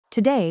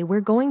Today,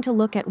 we're going to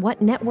look at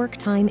what network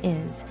time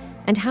is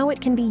and how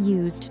it can be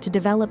used to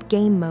develop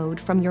game mode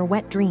from your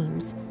wet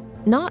dreams.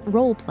 Not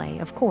roleplay,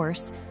 of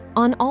course,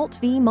 on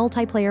Alt-V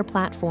multiplayer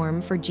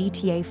platform for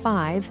GTA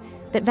 5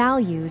 that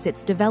values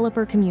its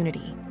developer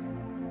community.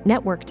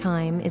 Network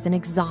time is an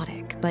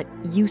exotic but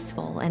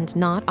useful and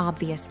not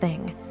obvious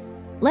thing.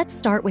 Let's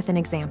start with an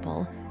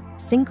example: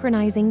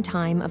 synchronizing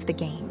time of the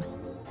game.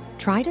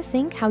 Try to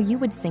think how you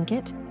would sync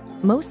it.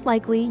 Most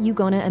likely, you're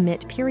gonna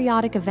emit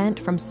periodic event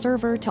from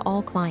server to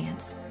all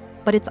clients,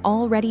 but it's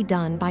already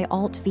done by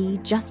Alt-V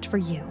just for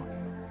you.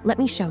 Let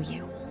me show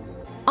you.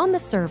 On the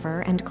server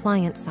and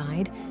client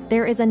side,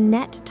 there is a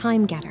net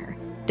time getter.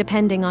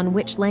 Depending on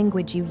which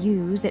language you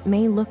use, it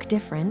may look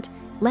different.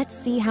 Let's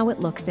see how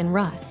it looks in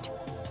Rust.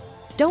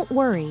 Don't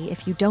worry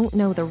if you don't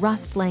know the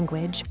Rust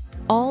language.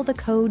 All the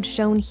code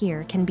shown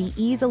here can be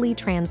easily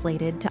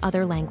translated to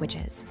other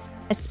languages,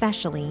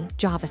 especially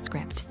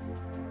JavaScript.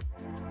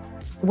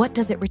 What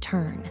does it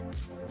return?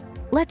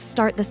 Let's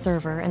start the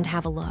server and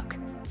have a look.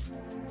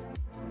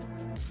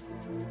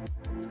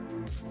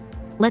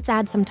 Let's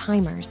add some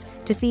timers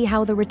to see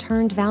how the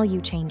returned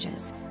value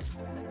changes.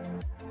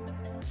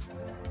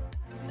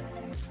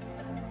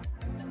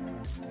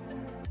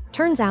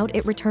 Turns out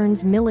it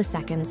returns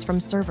milliseconds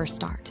from server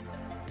start.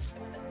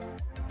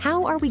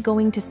 How are we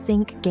going to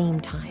sync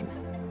game time?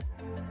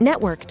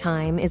 Network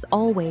time is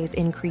always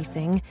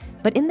increasing,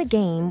 but in the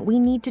game, we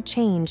need to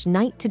change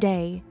night to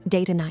day,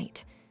 day to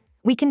night.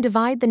 We can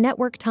divide the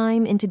network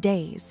time into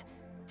days.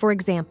 For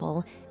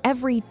example,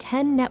 every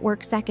 10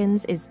 network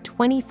seconds is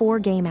 24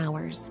 game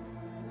hours.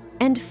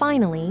 And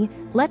finally,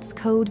 let's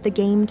code the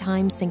game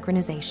time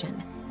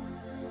synchronization.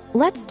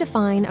 Let's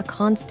define a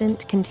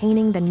constant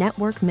containing the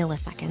network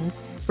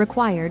milliseconds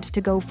required to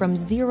go from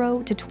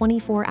 0 to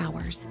 24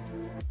 hours.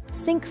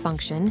 Sync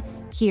function,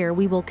 here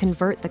we will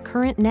convert the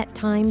current net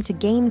time to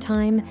game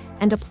time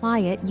and apply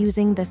it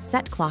using the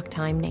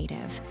setClockTime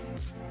native.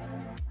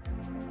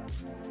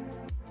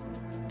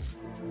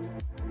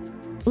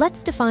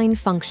 Let's define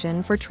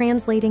function for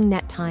translating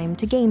net time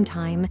to game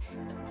time.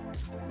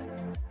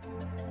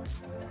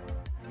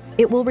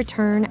 It will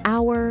return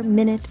hour,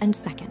 minute, and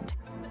second.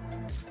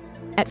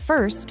 At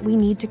first, we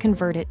need to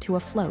convert it to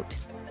a float.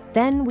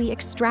 Then we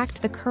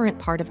extract the current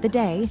part of the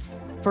day.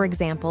 For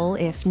example,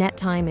 if net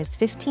time is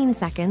 15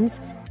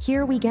 seconds,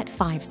 here we get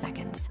 5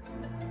 seconds.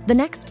 The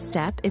next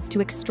step is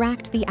to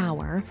extract the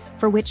hour,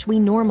 for which we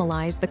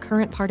normalize the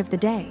current part of the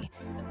day.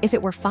 If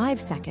it were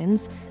 5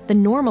 seconds, the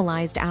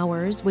normalized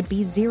hours would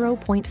be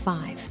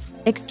 0.5,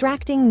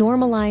 extracting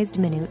normalized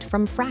minute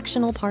from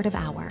fractional part of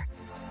hour,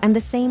 and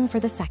the same for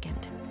the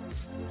second.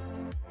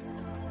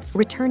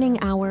 Returning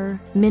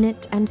hour,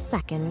 minute, and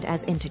second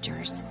as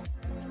integers.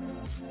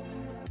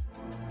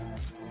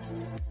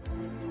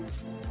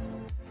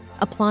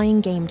 Applying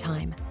game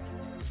time.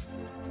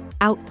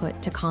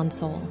 Output to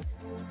console.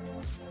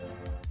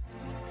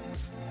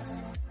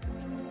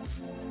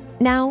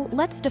 Now,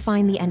 let's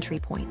define the entry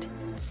point.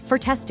 For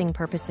testing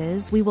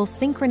purposes, we will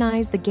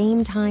synchronize the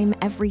game time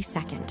every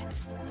second.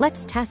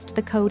 Let's test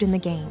the code in the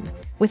game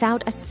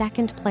without a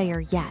second player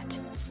yet.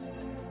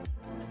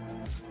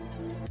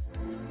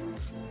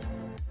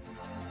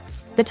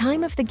 The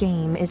time of the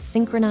game is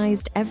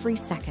synchronized every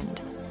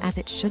second, as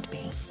it should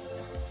be.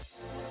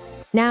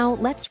 Now,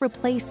 let's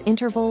replace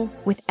interval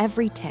with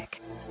every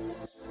tick.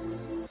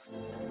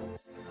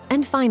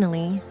 And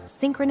finally,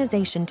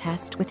 synchronization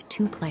test with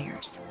 2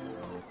 players.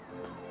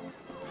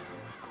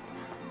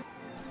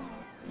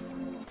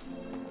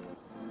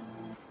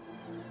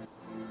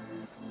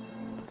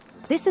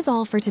 This is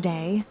all for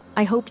today.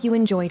 I hope you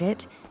enjoyed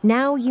it.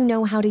 Now you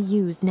know how to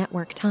use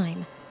network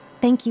time.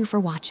 Thank you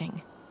for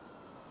watching.